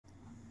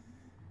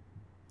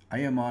I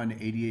am on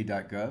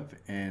ada.gov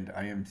and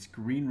I am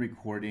screen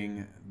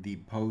recording the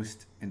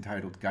post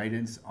entitled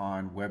Guidance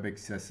on Web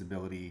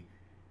Accessibility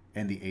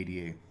and the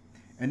ADA.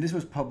 And this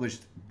was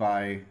published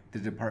by the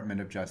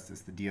Department of Justice,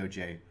 the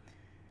DOJ.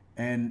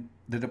 And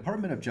the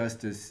Department of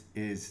Justice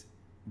is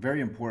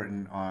very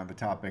important on the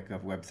topic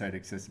of website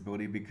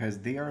accessibility because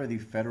they are the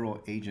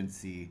federal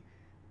agency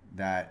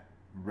that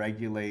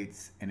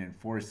regulates and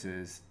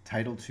enforces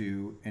Title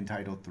II and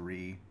Title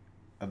III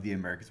of the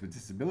Americans with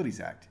Disabilities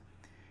Act.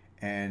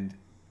 And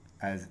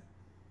as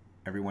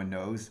everyone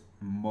knows,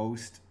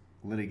 most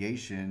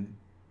litigation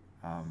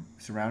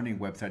surrounding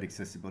website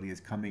accessibility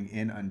is coming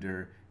in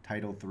under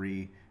Title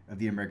III of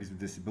the Americans with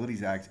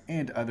Disabilities Act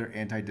and other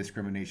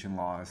anti-discrimination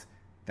laws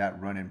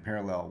that run in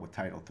parallel with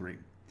Title III.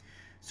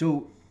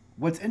 So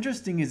what's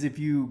interesting is if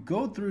you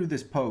go through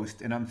this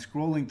post, and I'm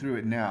scrolling through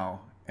it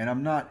now, and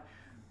I'm not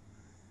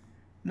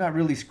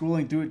really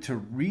scrolling through it to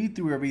read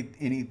through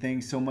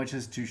anything so much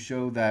as to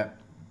show that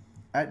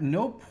at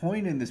no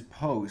point in this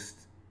post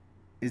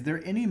is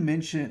there any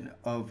mention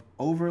of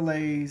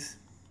overlays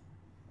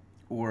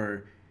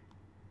or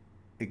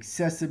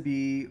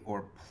Accessibe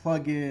or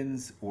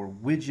plugins or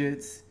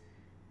widgets.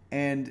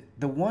 And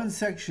the one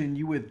section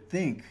you would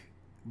think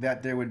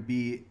that there would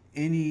be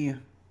any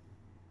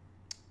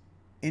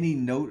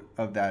note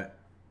of that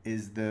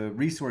is the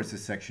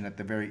resources section at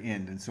the very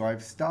end. And so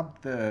I've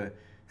stopped the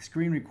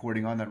screen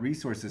recording on that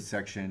resources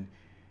section,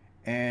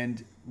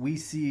 and we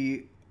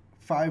see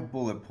 5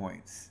 bullet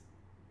points: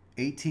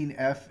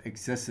 18F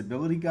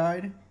Accessibility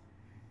Guide,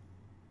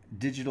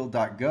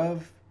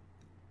 digital.gov,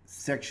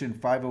 Section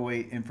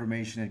 508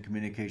 Information and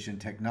Communication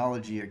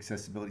Technology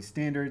Accessibility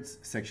Standards,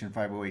 Section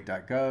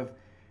 508.gov,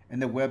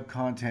 and the Web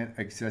Content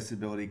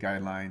Accessibility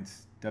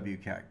Guidelines,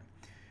 WCAG.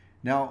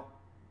 Now,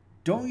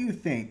 don't you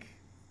think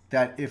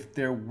that if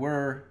there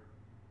were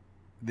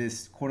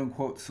this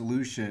quote-unquote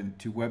solution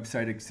to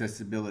website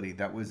accessibility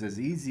that was as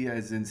easy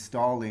as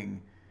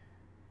installing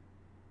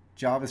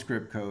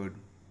JavaScript code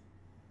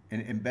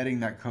and embedding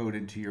that code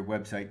into your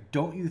website,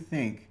 don't you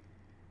think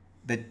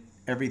that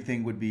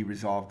everything would be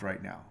resolved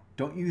right now?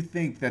 Don't you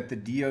think that the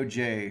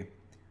DOJ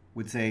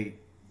would say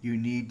you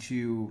need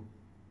to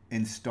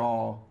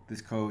install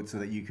this code so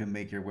that you can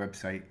make your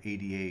website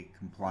ADA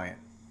compliant?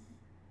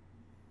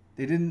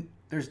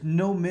 There's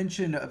no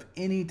mention of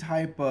any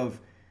type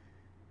of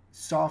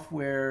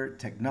software,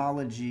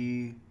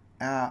 technology,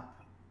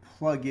 app,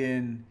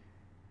 plugin,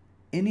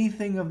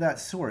 anything of that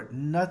sort.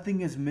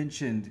 Nothing is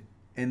mentioned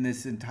in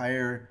this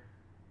entire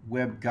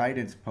web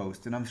guidance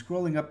post. And I'm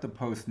scrolling up the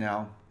post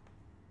now,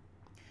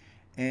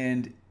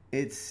 and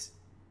it's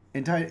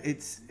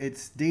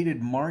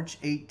dated March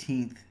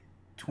 18th,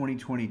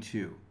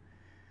 2022.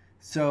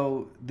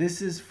 So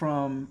this is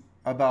from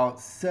about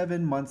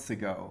 7 months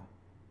ago,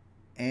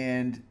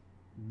 and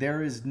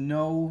there is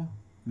no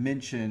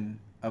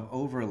mention of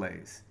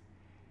overlays.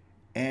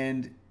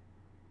 And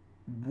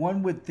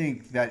one would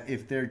think that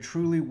if there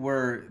truly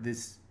were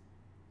this,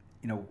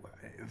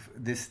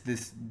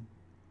 this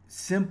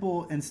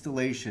simple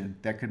installation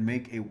that could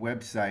make a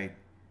website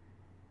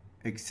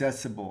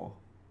accessible,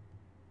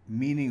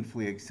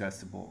 meaningfully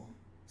accessible,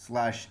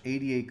 /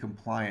 ADA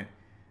compliant,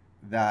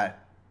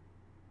 that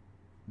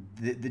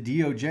the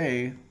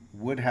DOJ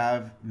would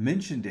have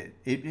mentioned it.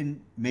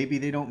 And maybe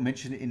they don't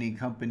mention any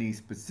company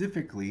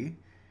specifically,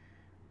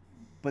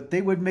 but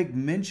they would make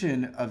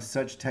mention of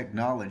such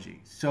technology.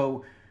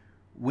 So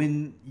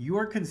when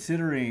you're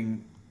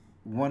considering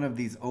one of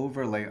these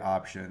overlay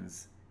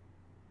options,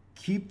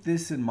 keep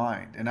this in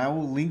mind. And I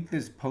will link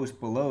this post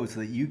below so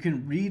that you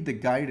can read the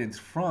guidance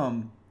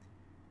from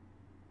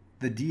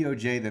the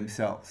DOJ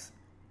themselves.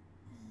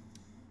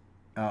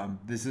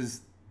 This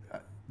is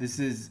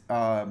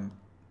a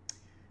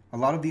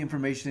lot of the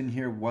information in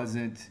here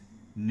wasn't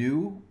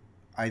new.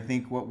 I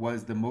think what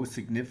was the most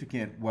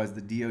significant was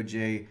the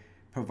DOJ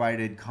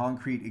provided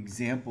concrete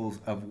examples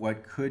of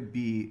what could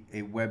be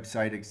a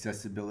website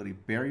accessibility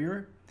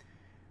barrier.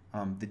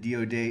 The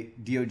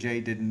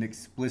DOJ didn't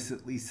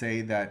explicitly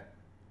say that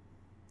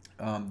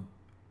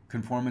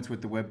conformance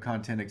with the Web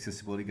Content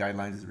Accessibility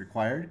Guidelines is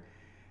required,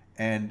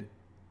 and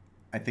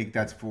I think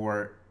that's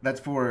for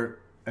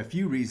a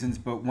few reasons,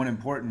 but one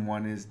important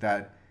one is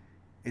that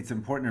it's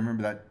important to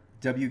remember that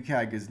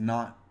WCAG is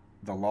not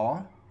the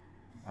law.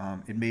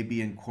 It may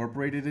be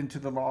incorporated into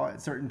the law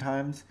at certain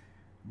times,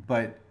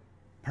 but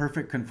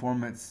perfect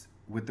conformance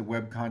with the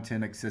Web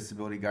Content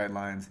Accessibility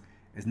Guidelines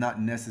is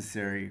not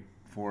necessary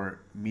for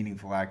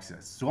meaningful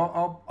access. So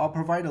I'll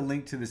provide a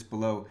link to this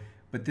below,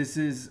 but this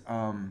is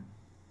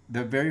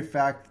the very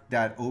fact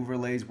that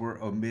overlays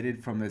were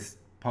omitted from this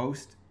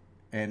post,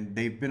 and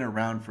they've been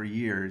around for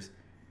years,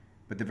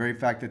 but the very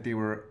fact that they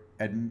were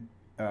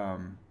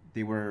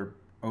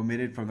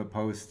omitted from the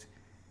post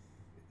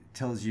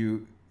tells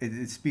you,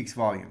 it speaks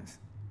volumes.